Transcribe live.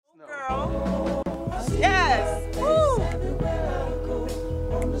girl. Yes. Woo.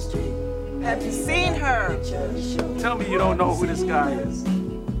 Have you seen her? Tell me you don't know who this guy is.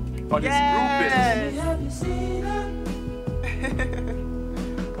 Or this Yes. group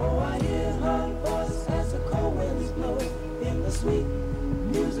Oh, I hear her voice as the cold winds blow in the sweet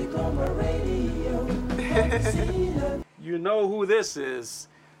music on my radio. Have you seen her? is. You know who this is.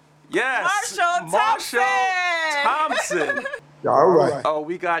 Yes. Marshall Thompson. All right. Oh,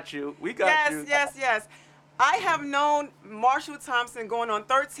 we got you. We got you. Yes. I have known Marshall Thompson going on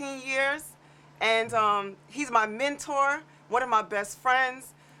 13 years, and he's my mentor, one of my best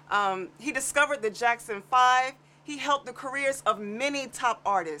friends. He discovered the Jackson 5. He helped the careers of many top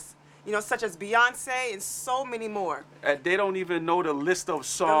artists, such as Beyonce and so many more. And they don't even know the list of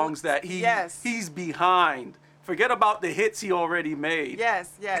songs that Yes. he's behind. Forget about the hits he already made.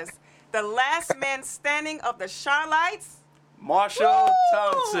 Yes. The last man standing of the Charlites. Marshall Woo!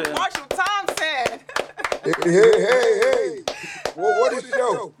 Thompson. Marshall Thompson. Hey. Well, what a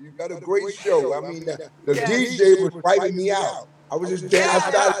show. You got a great show. I mean, the Yes. DJ was wiping me out. I was just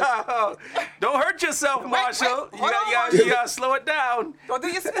dancing. Don't hurt yourself, Marshall. wait. You Hold on, gotta Marshall. slow it down. Go do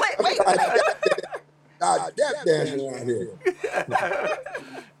your split. Wait. Stop dancing around here.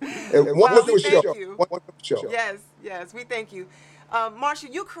 Well, Wonderful we thank show. you. Wonderful show. Yes, we thank you. Marshall,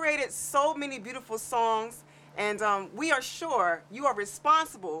 you created so many beautiful songs, and we are sure you are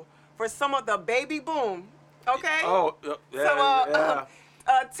responsible for some of the baby boom, okay? Oh, yeah.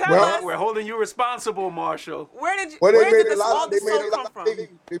 Tell Well, us, We're holding you responsible, Marshall. where did Well, where they did made a this, lot. all They this made soul a come lot. from?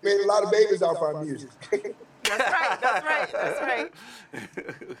 They made a lot of babies off our music. That's right.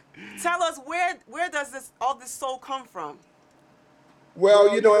 Tell us, where does all this soul come from? Well,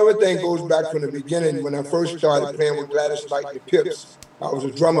 everything goes back from the beginning. When I first started playing with Gladys Knight and the Pips, I was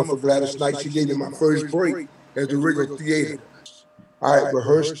a drummer for Gladys Knight. She gave me my first break at the Regal Theater. I had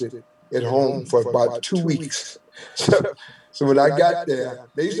rehearsed it at home for about 2 weeks. So when I got there,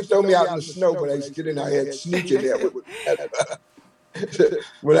 they used to throw me out in the snow, but I used to get in. I had sneak in there.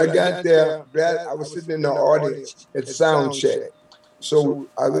 When I got there, I was sitting in the audience at sound check. So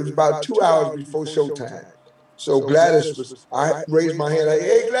it was about 2 hours before showtime. So I raised my hand.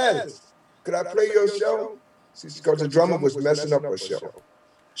 Hey, Gladys, could I play your show? Because the drummer was messing up her show.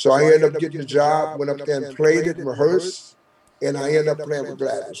 So I ended up getting the job, went up there and played it and rehearsed, and I ended up playing with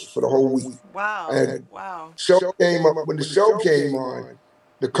Gladys for the whole week. Wow. And Wow. show came up. When the show came on,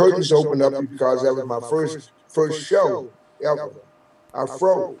 the curtains opened up because that was my first show ever. I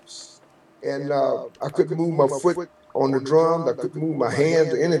froze, and I couldn't move my foot on the drums. I couldn't move my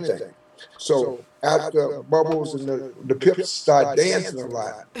hands or anything. So after Bubbles and the Pips started dancing a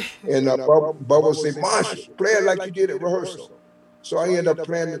lot, and Bubbles said, "Marshall, play it like you did at rehearsal." So I ended up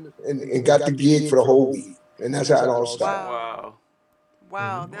playing it and got the gig for the whole week, and that's how it all started.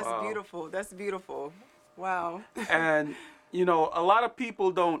 Wow, that's beautiful. Wow. And, a lot of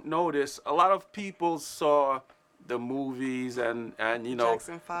people don't know this. A lot of people saw the movies and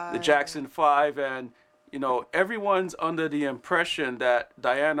Jackson 5. the Jackson 5, and, everyone's under the impression that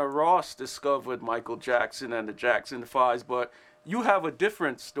Diana Ross discovered Michael Jackson and the Jackson 5s, but you have a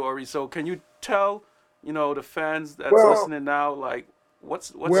different story. So can you tell, the fans that's listening now, like, what's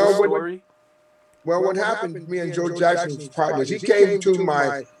the story? Well, what happened, me and Joe Jackson's partners, he came to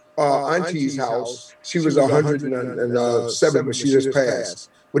my auntie's house. She was 107 when she just passed.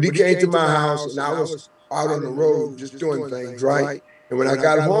 But he came to my house, and I was out on the road just doing things, right? And when I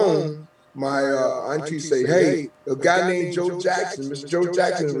got home, my auntie said, "Hey, a guy named Joe Jackson, Mr. Joe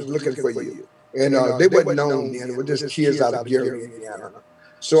Jackson was looking for you." And they wasn't known then. It was just kids out of Gary, Indiana.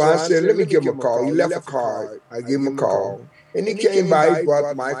 So I said, "Let me give him a call." He left a card. I gave him a call. And he came by, he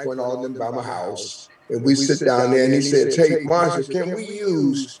brought Michael and all of them by my house. And we sit down there, and he said, "Hey, Marshall, can we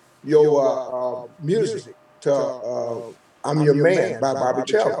use your music to I'm Your Man by Bobby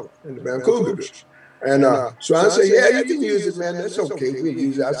Teller and the Band Cougars?" And so I said, "Yeah, you can use it, man. That's okay. We'll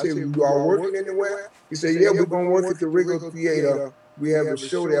use it." I said, "You all working anywhere?" He said, "Yeah, we're going to work at the Regal Theater. We have a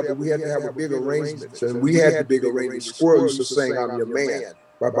show there, but we had to have a big arrangement." And we had the big arrangement. Squirrel used to sing I'm Your Man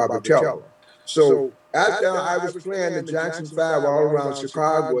by Bobby Teller. So after I was playing the Jackson 5 all around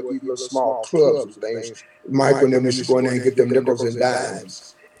Chicago at these little small clubs and things, Michael and them used to go in there and get them nickels and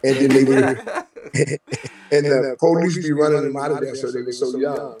dimes. And then they would, and the police be running them out of there, so they were so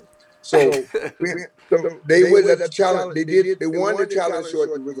young. So they was at the challenge. They won the challenge show at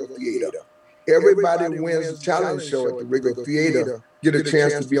the Regal Theater. Everybody who wins the challenge show at the Regal Theater get a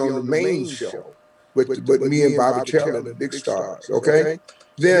chance to be on the main show with me and Bobby Teller, the big stars. Okay.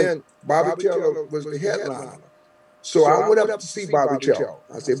 Then Bobby Teller was the headliner. So I went up to see Bobby Teller.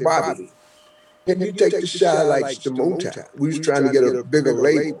 I said, "Bobby, can you take the Chi-Lites to Motown?" We was trying to get a bigger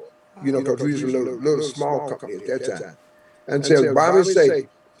label. because we was a little small company at that time. And so Bobby say,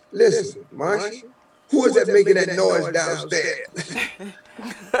 listen, Marshall, who is that making that noise downstairs?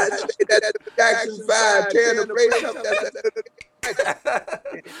 I said, that's the Jackson 5 tearing the place up.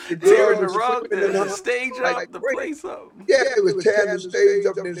 The Tearing the girls rug, were screaming the and stage hollering up, like the crazy. place up. Yeah, it was tearing the stage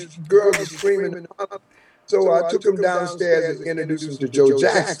up, and these girls were screaming and hollering. So I took him downstairs and introduced him to Joe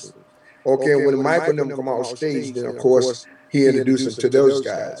Jackson. Okay, and when Michael and them come off stage, then of course he introduced him to those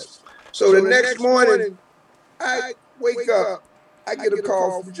guys. So the next morning, I wake up, I get a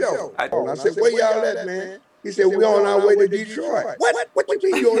call from Joe. And I said, where y'all at, man? He said, we're on our way to Detroit. What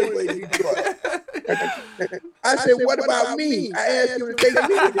you mean you're on your way to Detroit? I said, what about me? I asked him to take me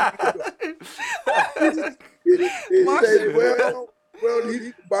to Detroit. He said, well,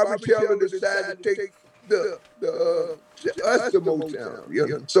 Bobby Taylor decided to take us to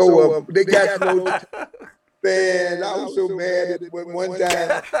Motown. So they got to Motown. Man, I was so mad at one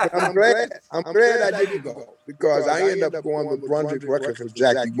time, but I'm glad I didn't go, because I ended up going with Brunswick Records with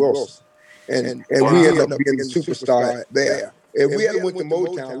Jackie Wilson, and we ended up being the superstar there. If we hadn't went to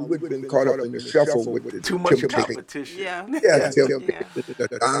Motown, we would have been caught up in the shuffle with the Too much Tim competition. Tim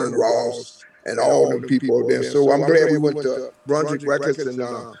Don Ross and all the people there. So I'm glad we went to Brunswick Records, and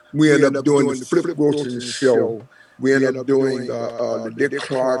we ended up doing the Flip Wilson show. We ended up doing the Dick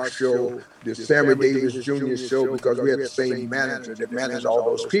Clark show, the Sammy Davis Jr. show, because we had the same manager that managed all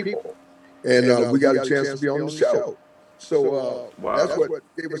those people. And we got a chance to be on the show. So that's what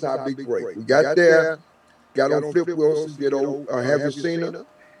gave us our big break. We got there, got on Flip Wilson, did Have You Seen Her?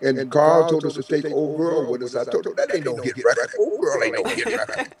 And Carl told us to take Old Girl with us. I told him, that ain't no hit record. Old Girl ain't no hit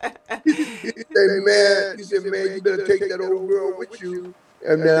record. He said, man, you better take that Old Girl with you.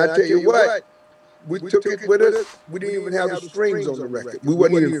 And then I tell you what, we took it with us. We didn't even have the strings on the record. We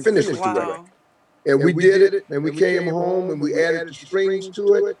wasn't even finished with the record. And we did it, and we came home, and we added the strings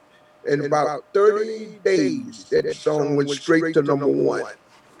to it. In about 30 days, that song went straight to #1.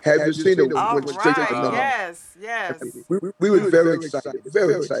 Have You Seen It? Went straight to #1. Yes. We were very excited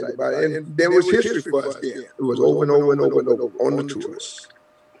about it. And there was history for us then. It was over and over and over and over on the tours.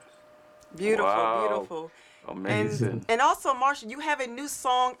 Beautiful. Amazing. And also, Marshall, you have a new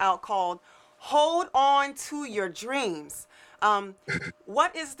song out called Hold On to Your Dreams.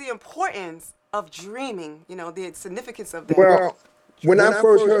 What is the importance of dreaming? The significance of that. Well, when I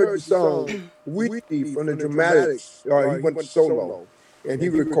first heard the song, Weezy from the Dramatics, he went solo, and he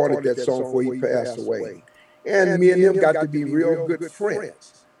recorded that song before he passed away. And me and him got to be real good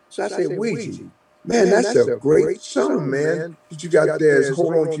friends. So I said, Weezy, man, that's a great song, man. What you got there is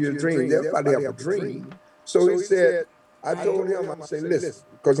Hold On to Your Dreams. Everybody have a dream. So he said, I told him, I said, listen,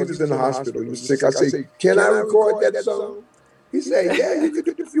 because he was in the hospital, he was sick. I said, can I record that song? He said, yeah, you can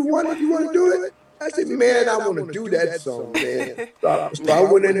do it if you want to do it. I said, man, I want to do that song, man. So I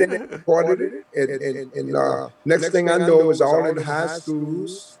went in there and recorded it. And next thing I know, it was all in high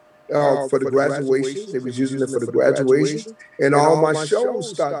schools for the graduation. They was using it for the graduation. And all my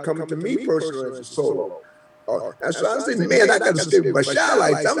shows started coming to me personally as a solo. And so I said, man, I got to stick with my shine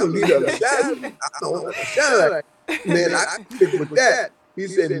lights. I'm going to lead up the shine. I don't want to shine lights. Man, I stick with that. He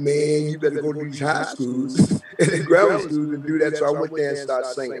said, man, you better go to these high schools and the grammar schools and do that. So I went there and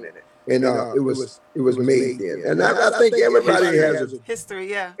started singing it. And it was made then. And I think everybody has a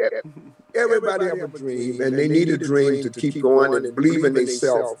history, everybody have a dream, and they need a dream to keep going and believe in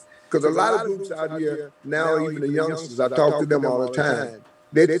themselves. Because a lot of groups out here now, even the youngsters, I talk to them all the time,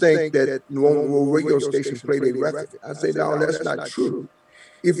 they think that when radio stations play their record. I say, no, that's not true.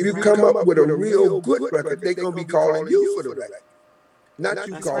 If you come up with a real good record, they're going to be calling you for the record, not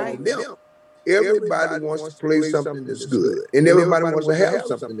you calling them. Everybody wants to play something that's good, and everybody wants to have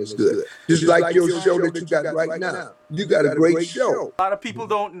something that's good. Just like your show that you got right now. You got a great show. A lot of people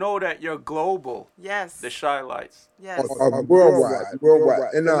don't know that you're global. Yes. The Shy Lights. Yes.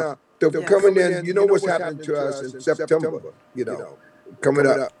 Worldwide. And coming in, you know what's happening to us in September, coming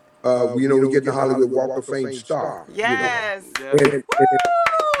up. We get the Hollywood Walk of Fame star. Yes.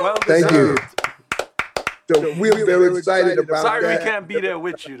 Well, thank you. So we're very excited about Sorry that. we can't be there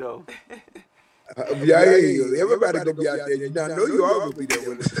with you, though. Everybody gonna be out there. I know you all gonna be there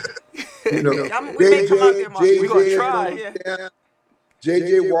with us. We may come out there, Mark. We're gonna try.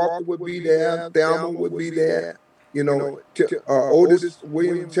 JJ Walker would be there. Thelma would be there. Otis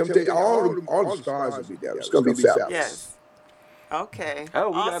Williams, Temptation, all the stars will be there. It's gonna be fabulous. Yes. Okay. Oh,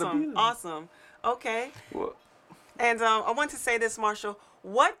 we gotta be there. Awesome. Okay. Well, And I want to say this, Marshall.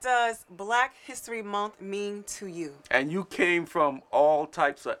 What does Black History Month mean to you? and you came from all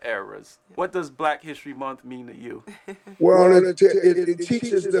types of eras. What does Black History Month mean to you? Well, it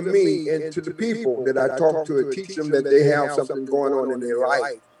teaches to me and to the people that I talk to, it teaches them that they have something going on in their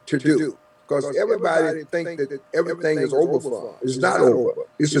life to do. Because everybody think that everything is over for them. It's not over.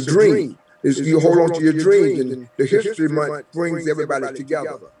 It's a dream. You hold on to your dreams, and the History Month brings everybody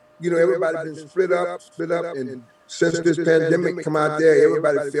together. Everybody been split up, and since this pandemic come out there,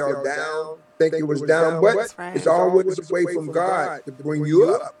 everybody fell down, think it was down, but it's always a way from God to bring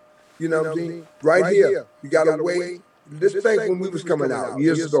you up. You know what I'm saying? Right here, you got a way. This thing when we was coming out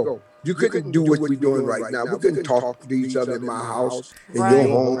years ago, you couldn't do what we're doing right now. We couldn't talk to each other in my house, in your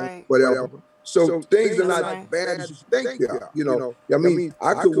home, whatever. So things are not as bad as you think they are. I mean,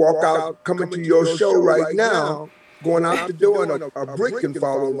 I could walk out, coming to your show right now, going out the door, and a brick can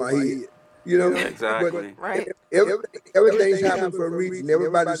fall on my head. Exactly. Everything's happening for a reason.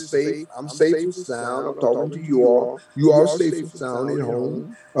 Everybody's safe. I'm safe and sound. I'm talking to you all. You all safe and sound at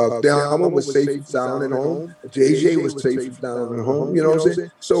home. Thelma was safe and sound at home. JJ was safe and sound at home. You know what I'm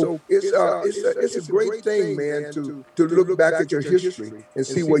saying? So it's a great thing, man, to look back at your history and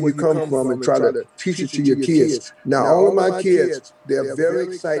see where you come from and try to teach it to your kids. Now, all of my kids, they're very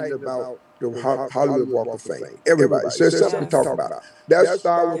excited about the Hollywood Walk of Fame. Everybody. So there's something to talk about. That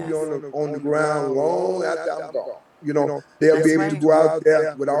star will be on the ground long after I'm gone. They'll be able to go out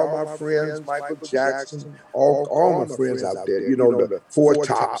there with all my friends, Michael Jackson, all my friends out there, the Four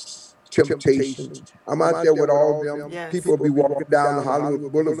Tops, Temptations. I'm out there with all of them. People will be walking down the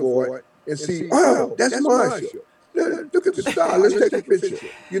Hollywood Boulevard and see, oh, that's Marshall. Look at the star. Let's take a picture.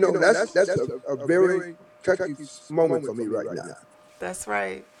 That's a very touchy moment for me right now. That's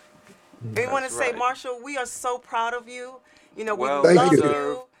right. We want to say, Marshall, we are so proud of you. We Well love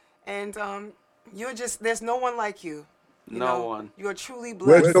deserved. you. And there's no one like you. No one. You are truly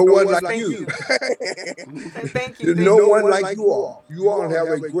blessed. There's no one like you. Thank you. There's no one like you all. You all have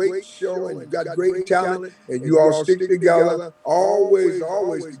a great show, and you got great talent, and you all stick together, always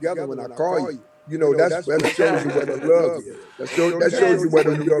together when I call you. That shows you what the love is. That shows you what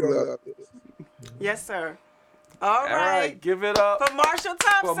the love is. Yes, sir. All All right, give it up for Marshall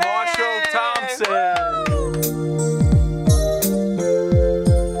Thompson. for Marshall Thompson. Woo!